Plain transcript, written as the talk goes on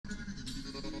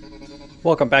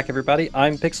Welcome back, everybody.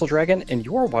 I'm Pixel Dragon, and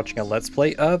you're watching a Let's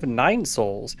Play of Nine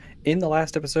Souls. In the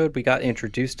last episode, we got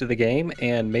introduced to the game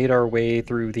and made our way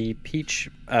through the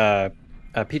Peach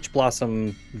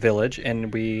Blossom Village,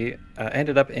 and we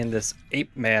ended up in this Ape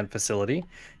Man facility.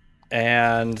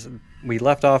 And we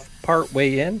left off part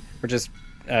way in. We're just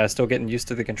still getting used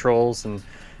to the controls, and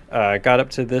got up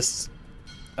to this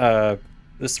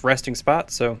this resting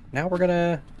spot. So now we're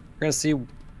gonna see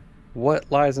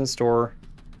what lies in store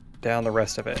down the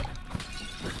rest of it.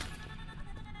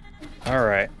 All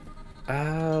right,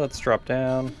 let's drop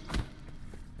down.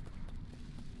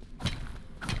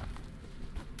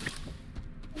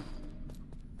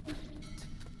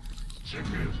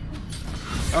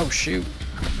 Oh shoot.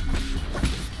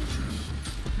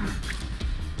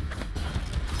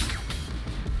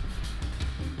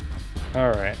 All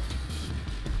right.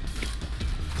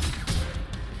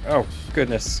 Oh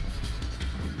goodness.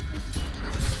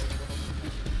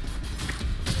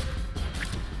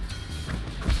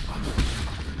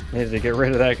 Needed to get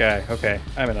rid of that guy. Okay,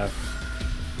 I'm in a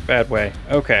bad way.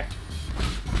 Okay.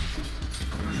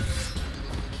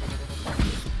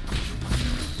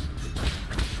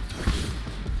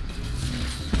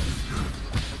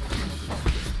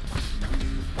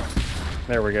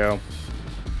 There we go.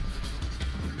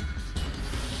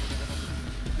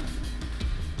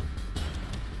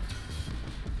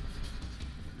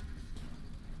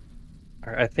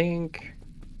 All right, I think...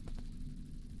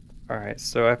 Alright,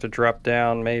 so I have to drop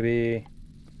down maybe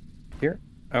here?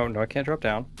 Oh, no, I can't drop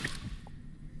down.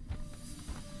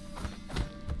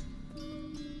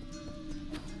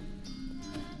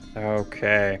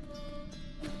 Okay.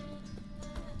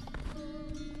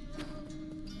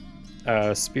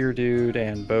 Spear dude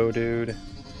and bow dude.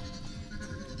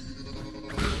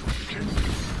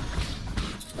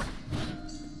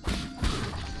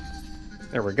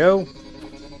 There we go.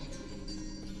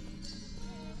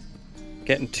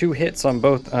 Getting two hits on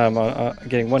both,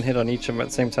 getting one hit on each of them at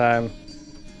the same time.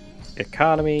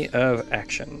 Economy of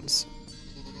actions.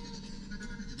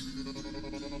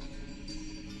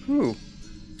 Ooh.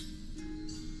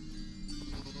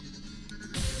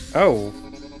 Oh.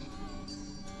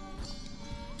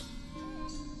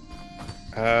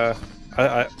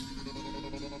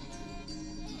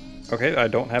 Okay, I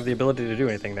don't have the ability to do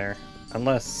anything there.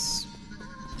 Unless...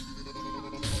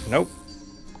 Nope.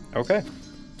 Okay.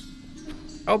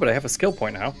 Oh, but I have a skill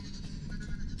point now.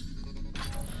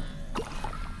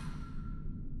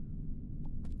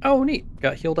 Oh, neat.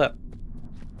 Got healed up.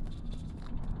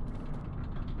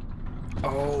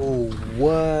 Oh,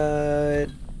 what?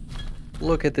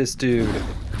 Look at this dude.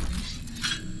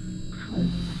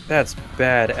 That's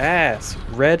badass.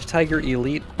 Red Tiger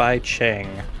Elite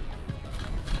Baichang.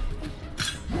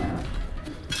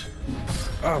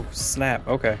 Oh, snap.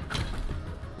 Okay.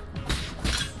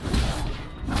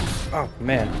 Oh,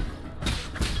 man.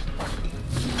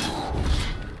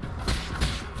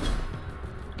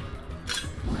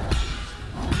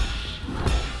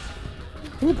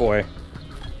 Oh, boy.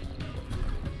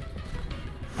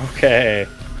 Okay.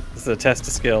 This is a test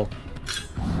of skill.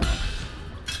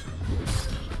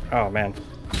 Oh, man.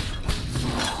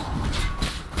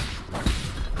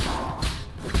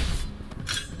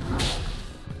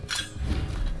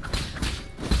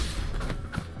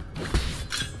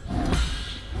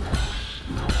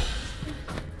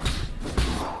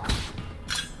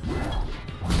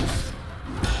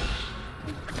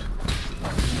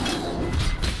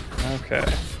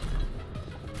 Okay.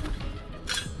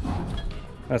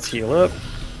 Let's heal up.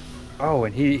 Oh,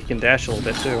 and he can dash a little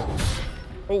bit too.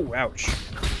 Oh, ouch.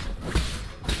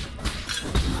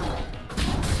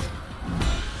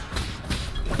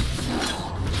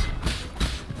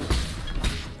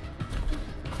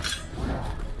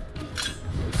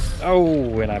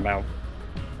 Oh, and I'm out.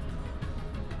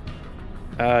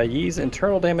 Use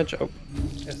internal damage. Oh,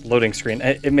 it's loading screen.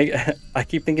 I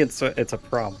keep thinking it's a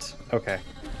prompt. Okay.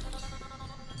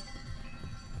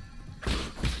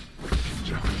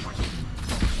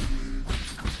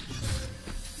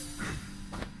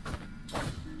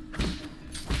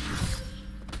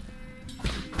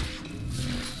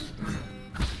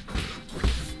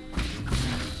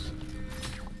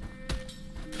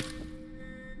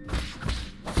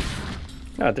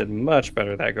 I did much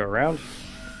better that go around.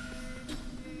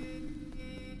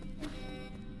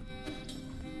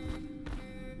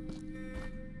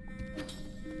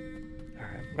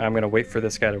 Alright, I'm gonna wait for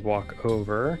this guy to walk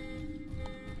over.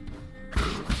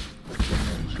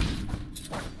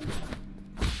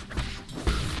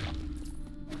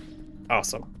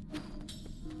 Awesome.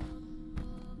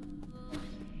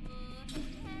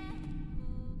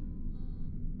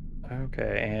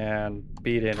 Okay, and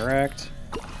B to interact.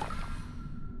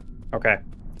 Okay,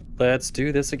 let's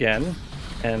do this again,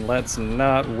 and let's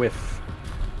not whiff.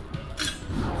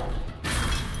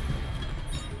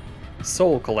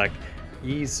 Soul collect.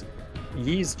 Yi's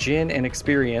Jin and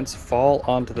experience fall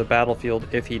onto the battlefield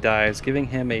if he dies, giving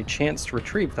him a chance to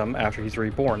retrieve them after he's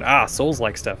reborn. Ah,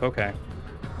 souls-like stuff, okay.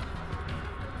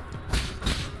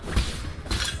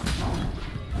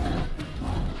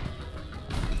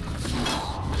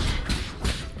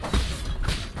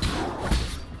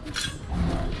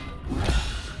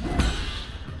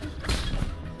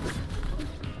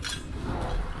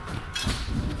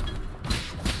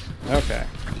 Okay.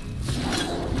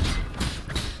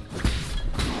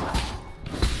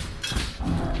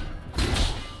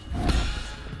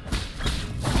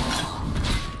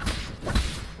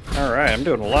 Alright, I'm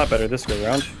doing a lot better this go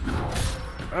round.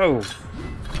 Oh!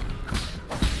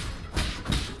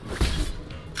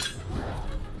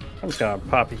 I'm just gonna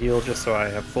pop a heal just so I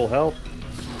have full health.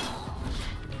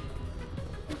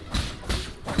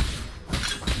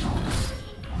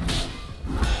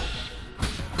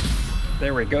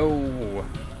 There we go!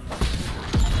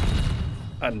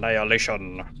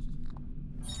 Annihilation!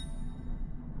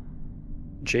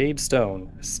 Jade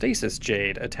Stone. Stasis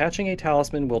Jade. Attaching a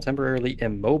talisman will temporarily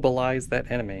immobilize that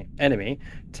enemy.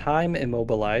 Time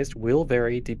immobilized will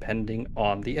vary depending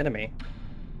on the enemy.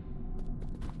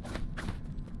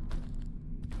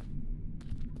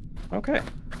 Okay.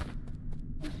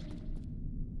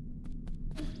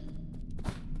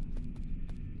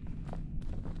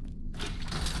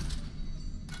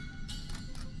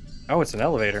 Oh, it's an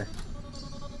elevator.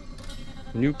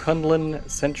 New Kunlun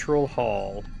Central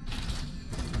Hall.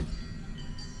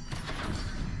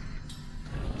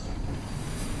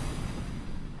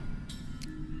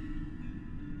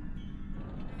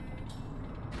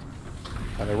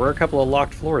 Now, there were a couple of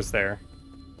locked floors there.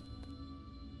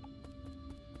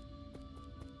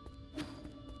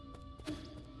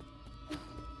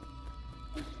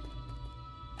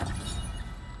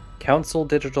 Council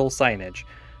digital signage.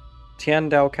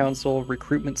 Tiandao Council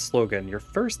recruitment slogan, your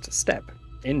first step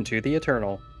into the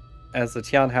Eternal. As the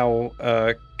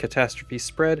Tianhao catastrophe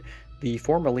spread, the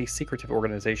formerly secretive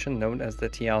organization known as the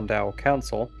Tiandao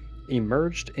Council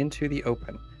emerged into the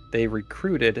open. They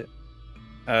recruited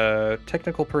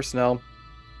technical personnel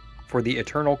for the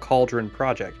Eternal Cauldron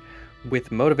project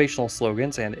with motivational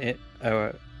slogans and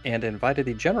invited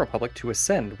the general public to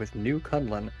ascend with New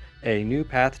Kunlun, a new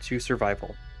path to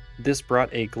survival. This brought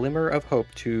a glimmer of hope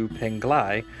to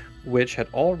Penglai, which had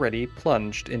already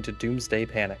plunged into doomsday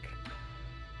panic.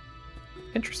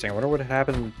 Interesting. I wonder what had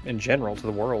happened in general to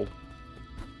the world.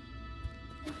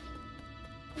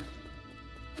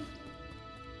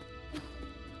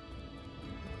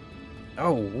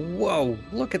 Oh, whoa!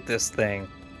 Look at this thing.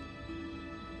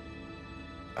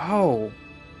 Oh.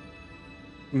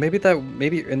 Maybe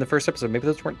in the first episode, maybe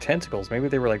those weren't tentacles. Maybe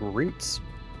they were like roots.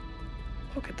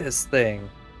 Look at this thing.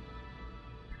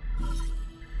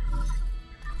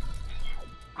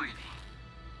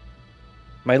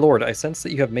 My lord, I sense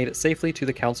that you have made it safely to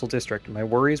the council district. My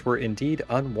worries were indeed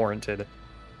unwarranted.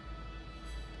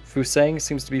 Fusang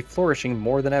seems to be flourishing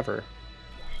more than ever.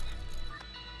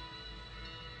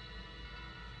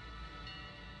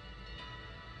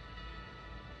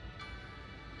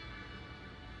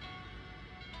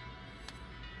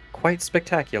 Quite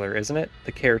spectacular, isn't it?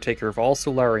 The caretaker of all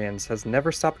Solarians has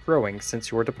never stopped growing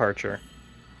since your departure.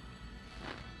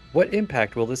 What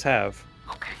impact will this have?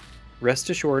 Okay.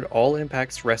 Rest assured, all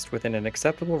impacts rest within an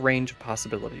acceptable range of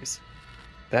possibilities.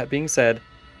 That being said,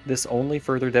 this only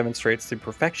further demonstrates the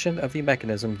perfection of the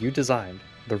mechanism you designed.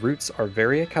 The roots are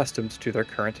very accustomed to their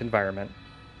current environment.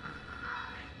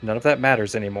 None of that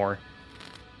matters anymore,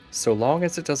 so long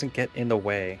as it doesn't get in the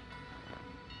way.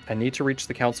 I need to reach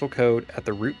the council code at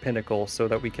the root pinnacle so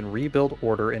that we can rebuild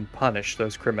order and punish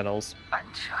those criminals.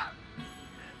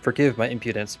 Forgive my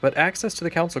impudence, but access to the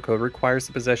council code requires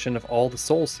the possession of all the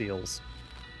soul seals.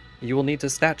 You will need to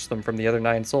snatch them from the other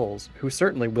 9 souls, who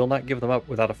certainly will not give them up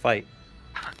without a fight.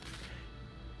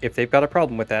 If they've got a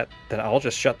problem with that, then I'll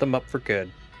just shut them up for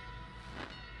good.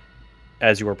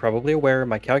 As you are probably aware,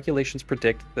 my calculations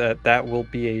predict that that will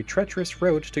be a treacherous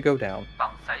road to go down.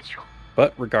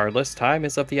 But regardless, time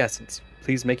is of the essence.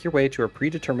 Please make your way to a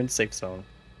predetermined safe zone.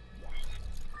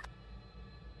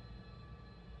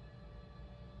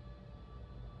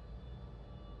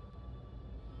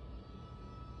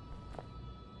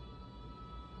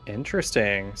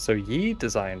 Interesting. So Yi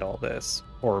designed all this,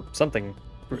 or something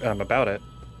about it.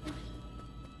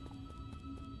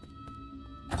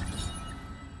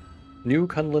 New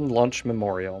Kunlun Launch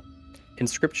Memorial.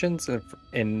 Inscriptions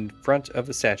in front of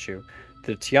the statue.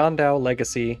 The Tiandao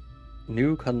legacy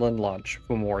New Kunlun Launch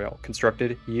Memorial,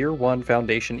 constructed Year 1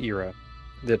 Foundation Era.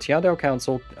 The Tiandao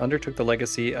Council undertook the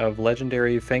legacy of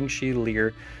legendary Fengshi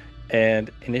Lear and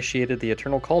initiated the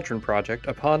Eternal Cauldron project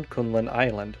upon Kunlun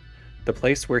Island, the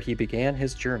place where he began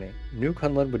his journey. New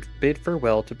Kunlun would bid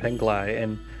farewell to Penglai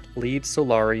and lead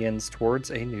Solarians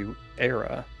towards a new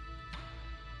era.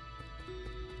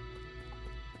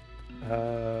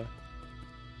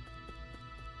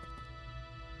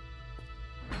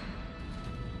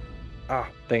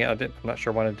 Dang it, I'm not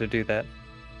sure I wanted to do that.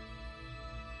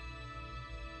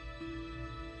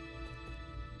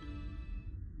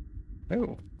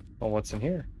 Oh, well, what's in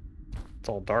here? It's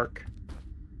all dark.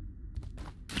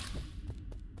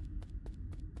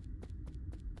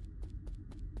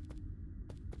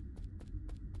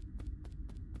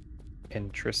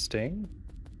 Interesting.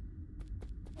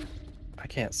 I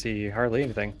can't see hardly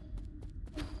anything.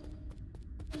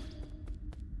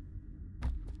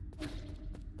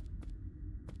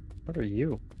 What are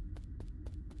you?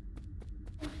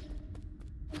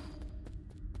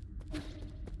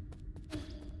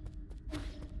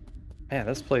 Man,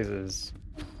 this place is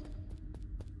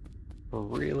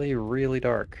really, really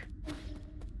dark.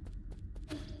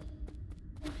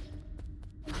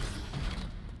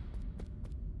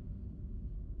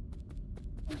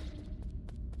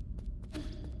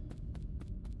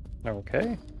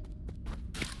 Okay.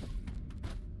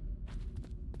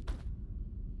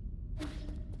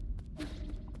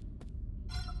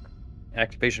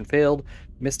 Activation failed.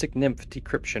 Mystic Nymph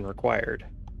decryption required.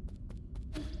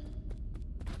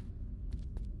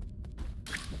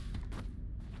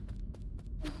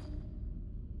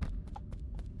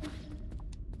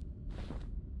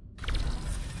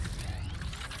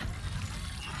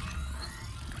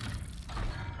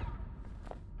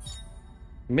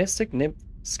 Mystic Nymph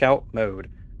Scout mode.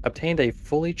 Obtained a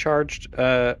fully charged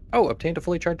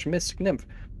Mystic Nymph.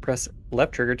 Press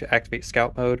left trigger to activate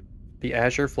Scout mode. The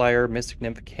Azure Flyer Mystic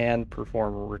Nymph can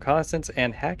perform reconnaissance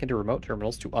and hack into remote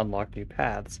terminals to unlock new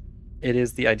paths. It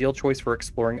is the ideal choice for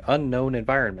exploring unknown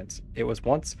environments. It was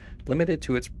once limited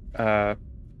to its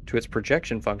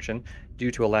projection function due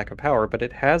to a lack of power, but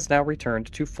it has now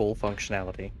returned to full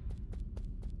functionality.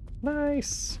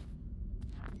 Nice.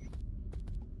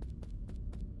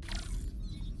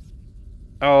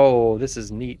 Oh, this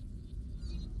is neat.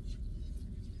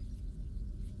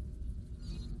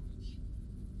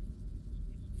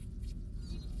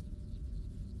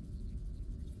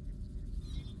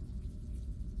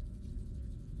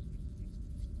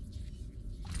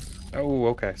 Oh,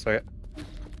 okay. So I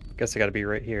guess I gotta be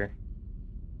right here.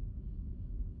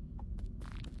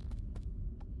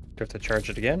 Do I have to charge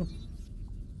it again?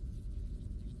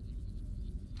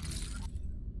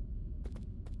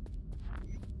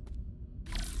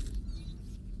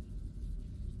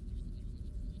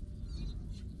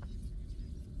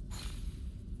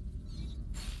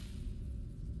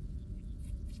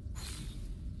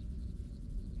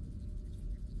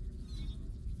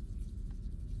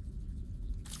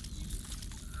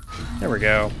 There we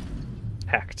go.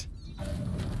 Hacked.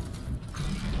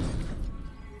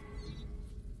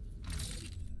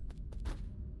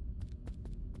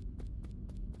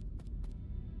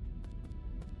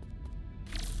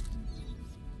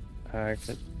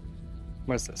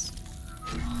 What's this?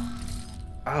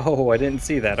 Oh, I didn't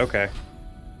see that. Okay.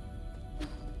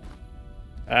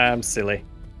 I'm silly.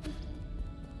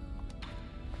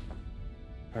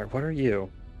 Alright, what are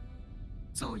you?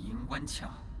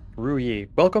 Ru Yi.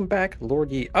 Welcome back,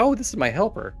 Lord Yi. Oh, this is my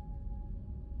helper.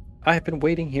 I have been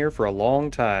waiting here for a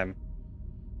long time.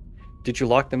 Did you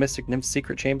lock the Mystic Nymph's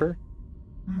secret chamber?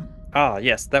 Ah,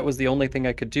 yes, that was the only thing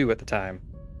I could do at the time.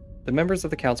 The members of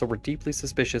the council were deeply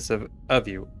suspicious of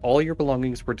you. All your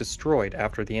belongings were destroyed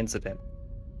after the incident.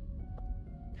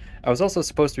 I was also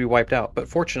supposed to be wiped out, but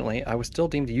fortunately, I was still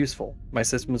deemed useful. My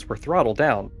systems were throttled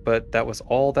down, but that was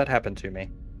all that happened to me.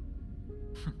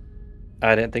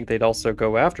 I didn't think they'd also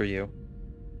go after you.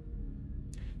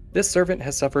 This servant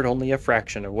has suffered only a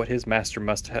fraction of what his master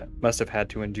must have had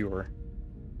to endure.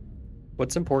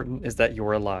 What's important is that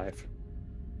you're alive.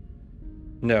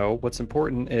 No, what's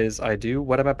important is I do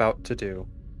what I'm about to do.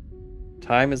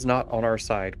 Time is not on our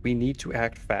side. We need to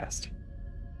act fast.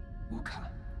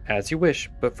 As you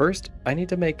wish, but first, I need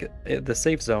to make the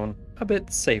safe zone a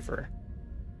bit safer.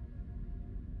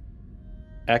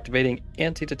 Activating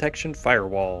anti-detection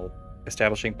firewall.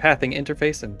 Establishing pathing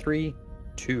interface in 3,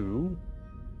 2...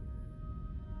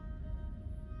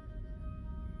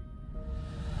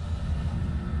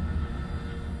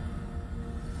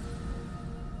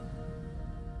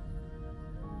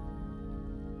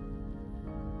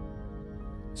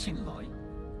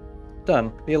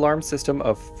 done. The alarm system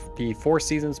of the Four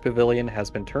Seasons Pavilion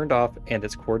has been turned off and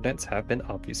its coordinates have been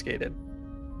obfuscated.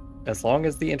 As long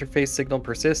as the interface signal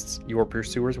persists, your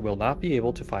pursuers will not be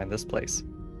able to find this place.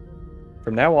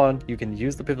 From now on, you can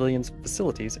use the pavilion's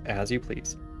facilities as you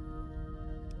please.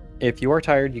 If you are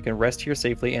tired, you can rest here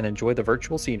safely and enjoy the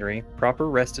virtual scenery. Proper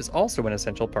rest is also an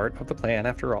essential part of the plan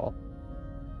after all.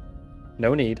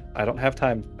 No need. I don't have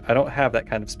time. I don't have that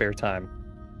kind of spare time.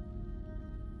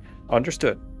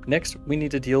 Understood. Next, we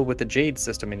need to deal with the jade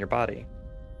system in your body.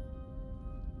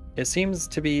 It seems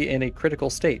to be in a critical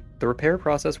state. The repair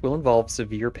process will involve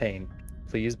severe pain.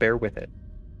 Please bear with it.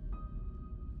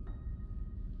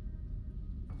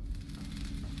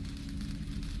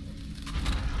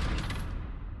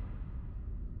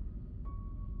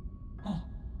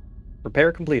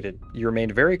 Repair completed. You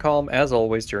remained very calm as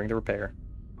always during the repair.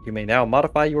 You may now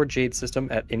modify your jade system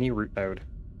at any root node.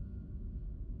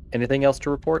 Anything else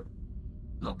to report?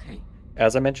 Okay.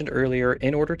 As I mentioned earlier,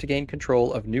 in order to gain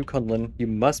control of New Kunlun, you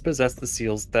must possess the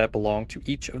seals that belong to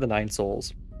each of the 9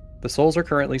 souls. The souls are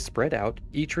currently spread out,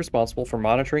 each responsible for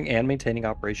monitoring and maintaining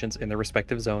operations in their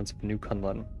respective zones of New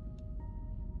Kunlun.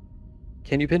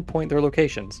 Can you pinpoint their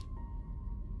locations?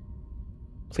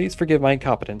 Please forgive my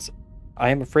incompetence. I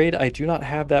am afraid I do not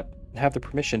have the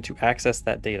permission to access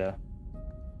that data.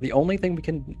 The only thing we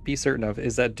can be certain of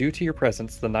is that due to your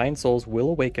presence, the 9 souls will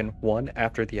awaken one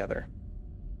after the other.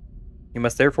 You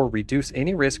must therefore reduce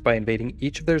any risk by invading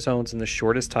each of their zones in the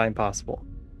shortest time possible.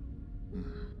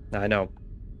 I know.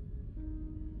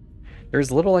 There is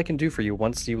little I can do for you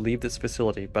once you leave this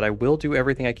facility, but I will do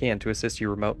everything I can to assist you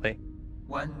remotely.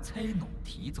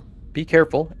 Be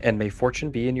careful, and may fortune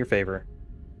be in your favor.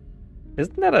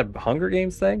 Isn't that a Hunger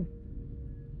Games thing?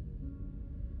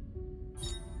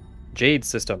 Jade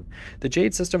System. The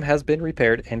Jade System has been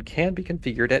repaired and can be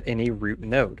configured at any root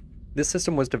node. This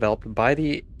system was developed by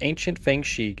the Ancient Feng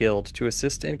Shi Guild to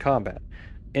assist in combat.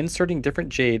 Inserting different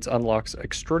jades unlocks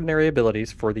extraordinary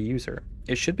abilities for the user.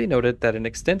 It should be noted that an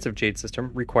extensive jade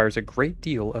system requires a great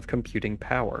deal of computing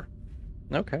power.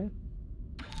 Okay.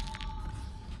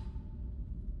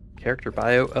 Character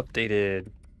bio updated.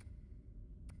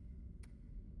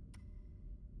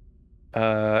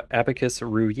 Abacus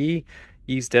Ru Yi,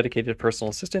 Yi's dedicated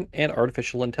personal assistant and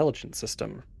artificial intelligence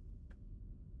system.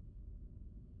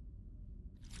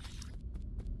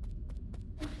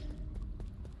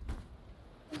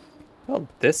 Well,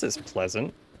 this is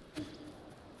pleasant.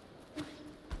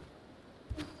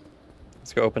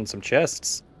 Let's go open some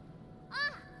chests.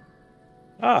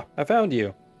 Ah, I found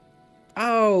you.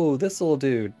 Oh, this little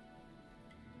dude.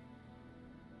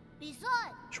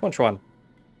 Chuan Chuan.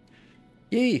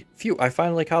 Yee, phew, I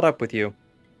finally caught up with you.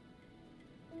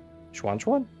 Chuan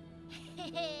Chuan?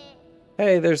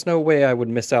 Hey, there's no way I would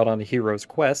miss out on a hero's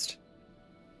quest.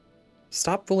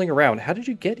 Stop fooling around. How did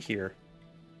you get here?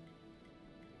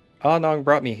 Ah Nong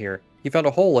brought me here. He found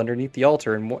a hole underneath the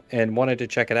altar and wanted to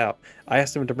check it out. I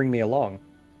asked him to bring me along.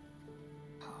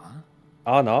 Huh?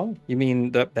 Ah Nong? You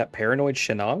mean that paranoid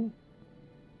Shenong?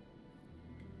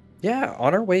 Yeah,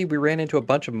 on our way we ran into a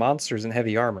bunch of monsters in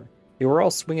heavy armor. They were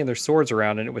all swinging their swords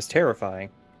around and it was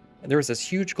terrifying. And there was this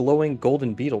huge glowing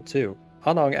golden beetle too.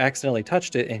 Anong accidentally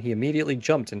touched it and he immediately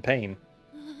jumped in pain.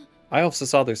 I also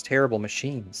saw those terrible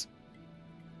machines.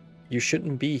 You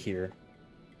shouldn't be here.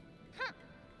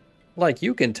 Like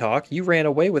you can talk, you ran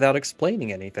away without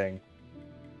explaining anything.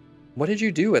 What did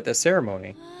you do at the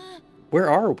ceremony? Where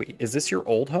are we? Is this your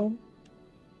old home?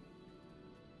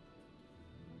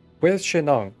 Where's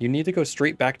Shenong? You need to go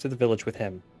straight back to the village with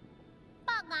him.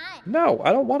 No,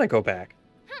 I don't want to go back.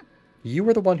 You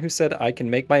were the one who said I can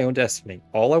make my own destiny.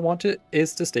 All I want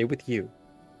is to stay with you.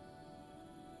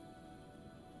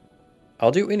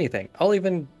 I'll do anything. I'll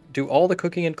even do all the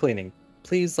cooking and cleaning.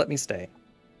 Please let me stay.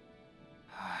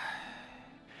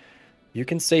 You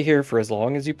can stay here for as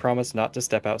long as you promise not to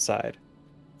step outside.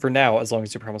 For now, as long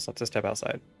as you promise not to step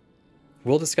outside.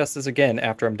 We'll discuss this again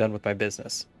after I'm done with my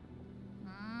business.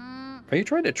 Are you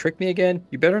trying to trick me again?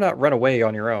 You better not run away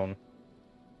on your own.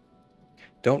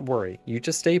 Don't worry, you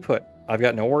just stay put. I've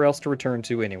got nowhere else to return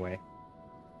to anyway.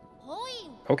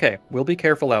 Okay, we'll be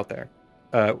careful out there.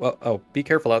 Be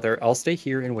careful out there. I'll stay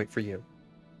here and wait for you.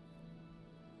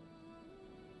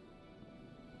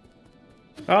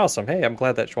 Awesome. Hey, I'm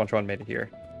glad that Chuan Chuan made it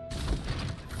here.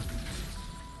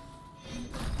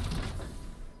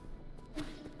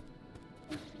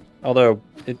 Although,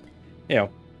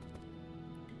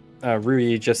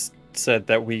 Rui just said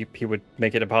that he would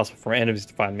make it impossible for enemies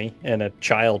to find me, and a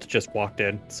child just walked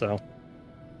in, so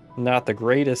not the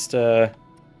greatest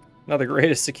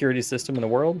security system in the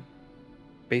world.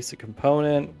 Basic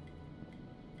component.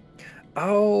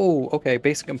 Oh, okay.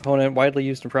 Basic component widely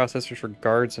used in processors for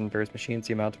guards and various machines.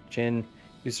 The amount of gin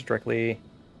used directly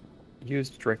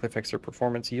affects their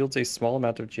performance. Yields a small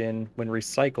amount of gin when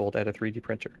recycled at a 3D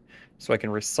printer. So I can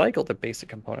recycle the basic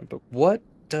component, but what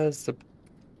does the...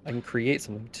 I can create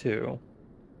something too.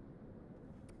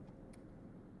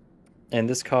 And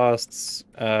this costs,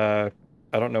 I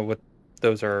don't know what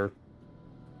those are.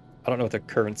 I don't know what the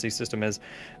currency system is.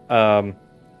 But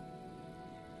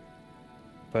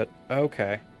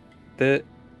okay. When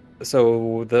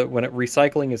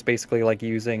recycling is basically like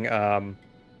using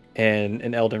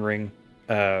in Elden Ring,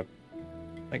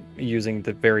 like using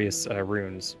the various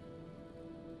runes.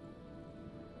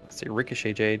 Let's see,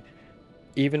 Ricochet Jade.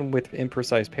 Even with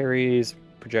imprecise parries,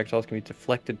 projectiles can be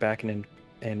deflected back and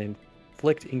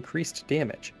inflict increased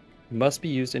damage. Must be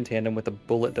used in tandem with a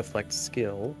bullet deflect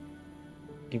skill.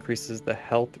 Increases the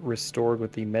health restored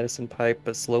with the medicine pipe,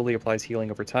 but slowly applies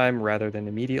healing over time rather than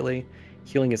immediately.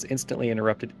 Healing is instantly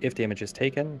interrupted if damage is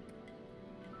taken.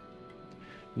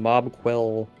 Mob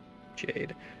Quell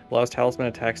Jade. Allows talisman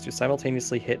attacks to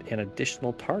simultaneously hit an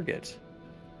additional target.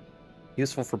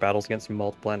 Useful for battles against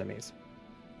multiple enemies.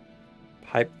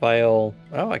 Pipe Vial.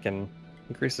 Oh, I can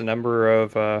increase the number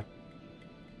of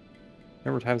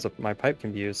times that my pipe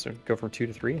can be used. So go from 2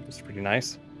 to 3. This is pretty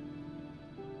nice.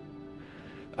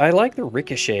 I like the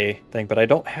ricochet thing, but I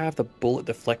don't have the bullet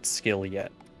deflect skill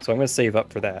yet. So I'm going to save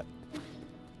up for that.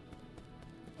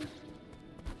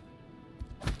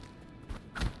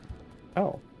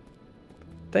 Oh.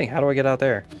 Dang, how do I get out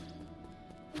there?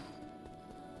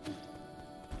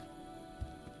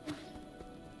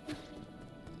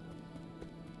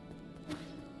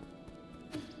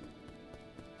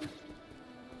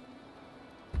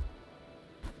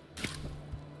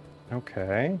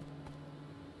 Okay.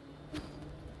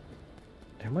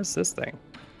 And what's this thing?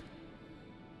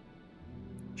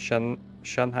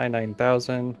 Shanghai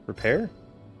 9000 repair?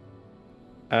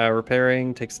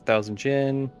 Repairing takes 1,000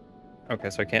 Jin. Okay,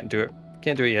 so I can't do it.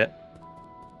 Can't do it yet.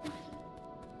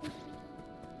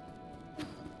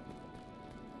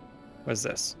 What's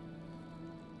this?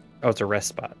 Oh, it's a rest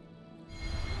spot.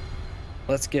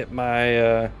 Let's get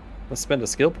my let's spend a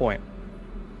skill point.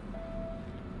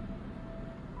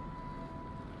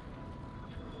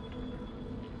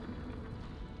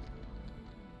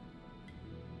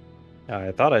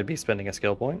 I thought I'd be spending a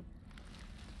skill point.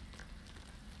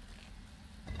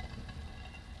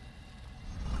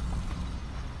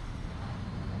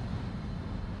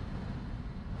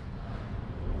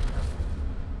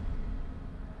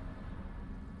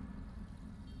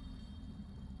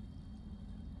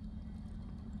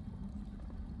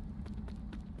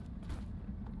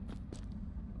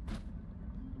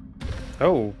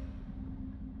 Oh.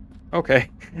 Okay.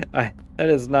 That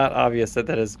is not obvious that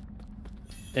is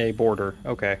a border.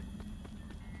 Okay.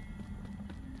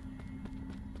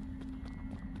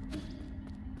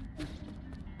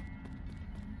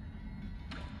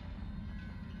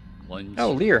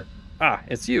 Oh, Lear. Ah,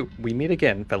 it's you. We meet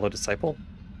again, fellow disciple.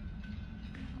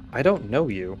 I don't know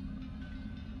you.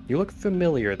 You look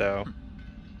familiar, though.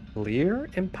 Lear?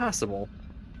 Impossible.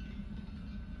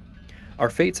 Our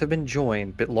fates have been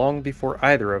joined, but long before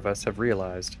either of us have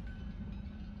realized.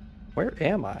 Where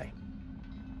am I?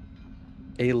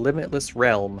 A limitless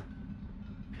realm,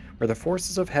 where the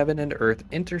forces of heaven and earth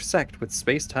intersect with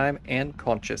space-time and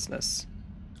consciousness.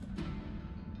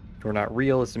 You're not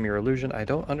real, it's a mere illusion. I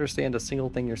don't understand a single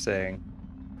thing you're saying.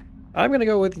 I'm gonna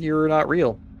go with you're not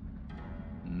real.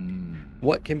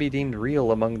 What can be deemed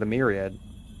real among the myriad?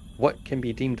 What can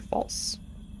be deemed false?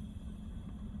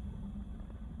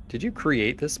 Did you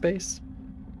create this space?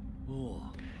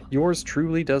 Yours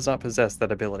truly does not possess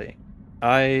that ability.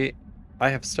 I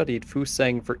have studied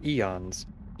Fusang for eons,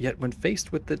 yet when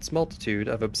faced with its multitude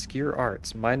of obscure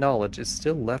arts, my knowledge is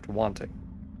still left wanting.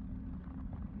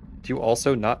 Do you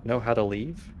also not know how to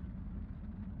leave?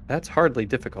 That's hardly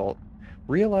difficult.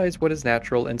 Realize what is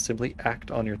natural and simply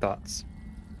act on your thoughts.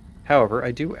 However,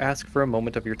 I do ask for a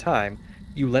moment of your time.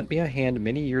 You lent me a hand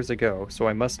many years ago, so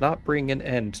I must not bring an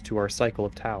end to our cycle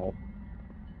of Tao.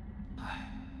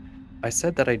 I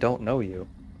said that I don't know you.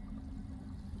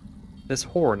 This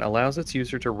horn allows its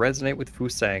user to resonate with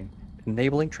Fusang,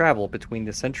 enabling travel between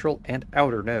the central and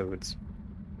outer nodes.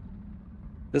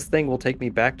 This thing will take me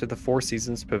back to the Four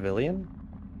Seasons Pavilion?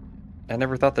 I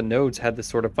never thought the nodes had this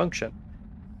sort of function.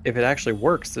 If it actually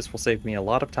works, this will save me a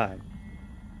lot of time.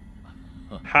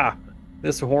 Ha!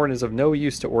 This horn is of no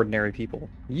use to ordinary people.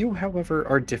 You, however,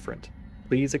 are different.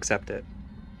 Please accept it.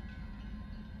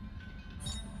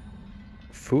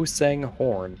 Fusang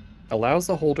Horn allows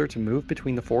the holder to move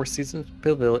between the Four Seasons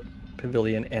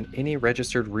Pavilion and any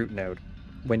registered route node.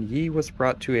 When Yi was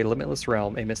brought to a limitless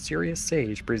realm, a mysterious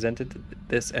sage presented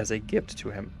this as a gift to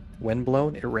him. When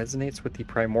blown, it resonates with the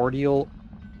primordial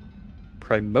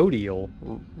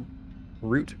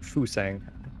root Fusang.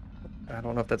 I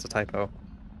don't know if that's a typo.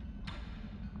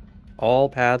 All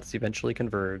paths eventually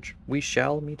converge. We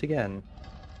shall meet again.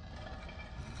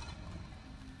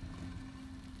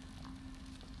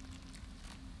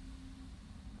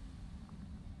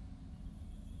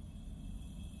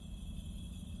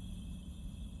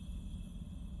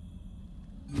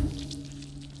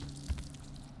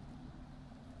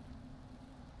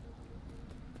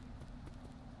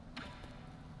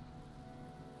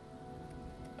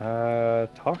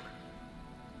 Talk?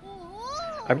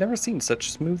 I've never seen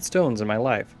such smooth stones in my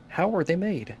life. How are they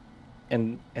made?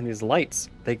 And these lights,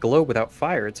 they glow without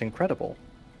fire. It's incredible.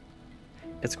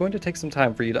 It's going to take some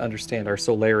time for you to understand our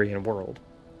Solarian world.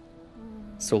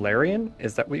 Solarian?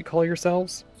 Is that what you call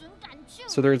yourselves?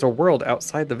 So there's a world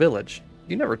outside the village.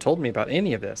 You never told me about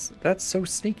any of this. That's so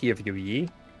sneaky of you, Yi.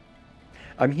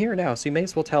 I'm here now, so you may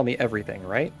as well tell me everything,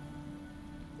 right?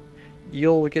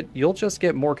 You'll just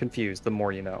get more confused the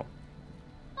more you know.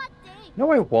 No,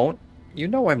 I won't. You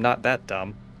know I'm not that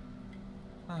dumb.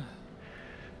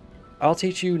 I'll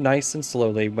teach you nice and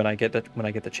slowly when I get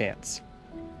the chance.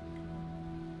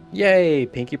 Yay,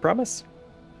 pinky promise?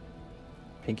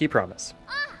 Pinky promise.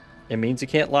 It means you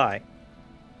can't lie.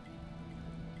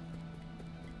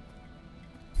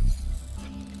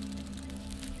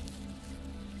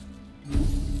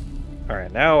 All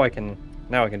right, now I can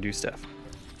do stuff.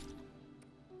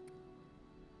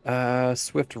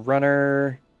 Swift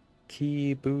runner,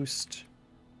 ki boost,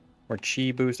 or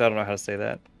chi boost. I don't know how to say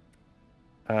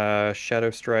that.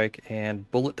 Shadow strike and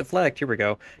bullet deflect. Here we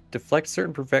go. Deflect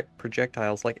certain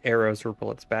projectiles like arrows or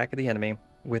bullets back at the enemy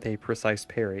with a precise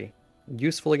parry.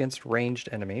 Useful against ranged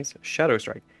enemies. Shadow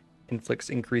strike inflicts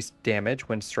increased damage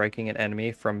when striking an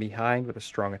enemy from behind with a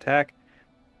strong attack.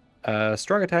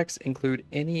 Strong attacks include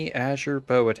any Azure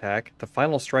bow attack, the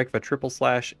final strike of a triple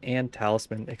slash, and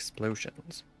talisman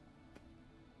explosions.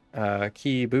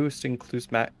 Ki boost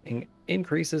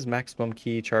increases maximum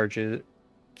key charge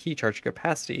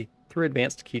capacity through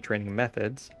advanced key training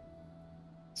methods.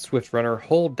 Swift runner,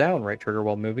 hold down right trigger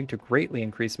while moving to greatly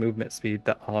increase movement speed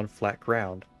on flat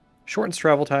ground. Shortens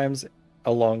travel times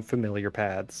along familiar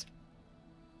paths.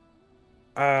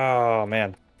 Oh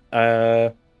man.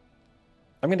 I'm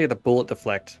gonna get the bullet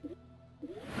deflect.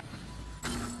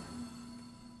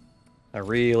 I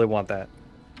really want that.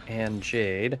 And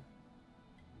Jade.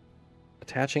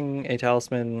 Attaching a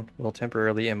talisman will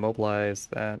temporarily immobilize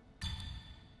that.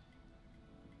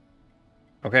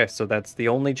 Okay, so that's the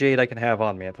only Jade I can have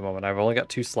on me at the moment. I've only got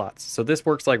 2 slots. So this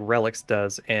works like Relics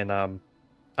does in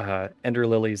Ender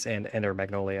Lilies and Ender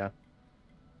Magnolia.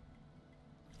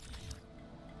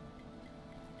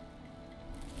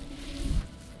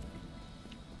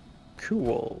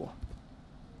 Cool.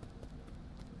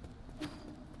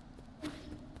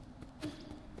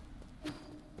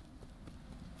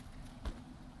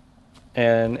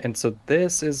 And so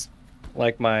this is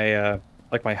like my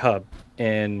hub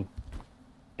in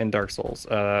Dark Souls.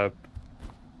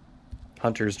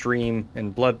 Hunter's Dream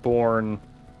in Bloodborne,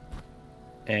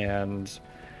 and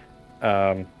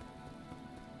Round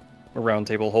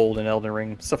Table Hold in Elden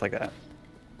Ring, stuff like that.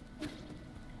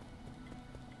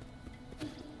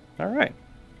 All right.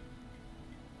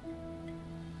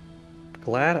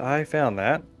 Glad I found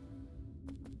that.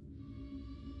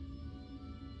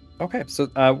 Okay, so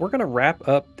we're going to wrap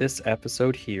up this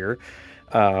episode here.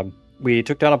 We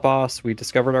took down a boss, we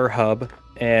discovered our hub,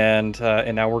 and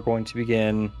now we're going to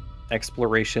begin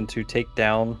exploration to take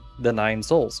down the 9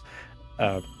 souls.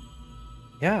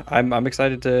 Yeah, I'm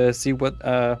excited to see what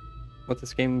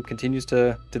this game continues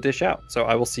to dish out. So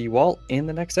I will see you all in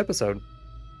the next episode.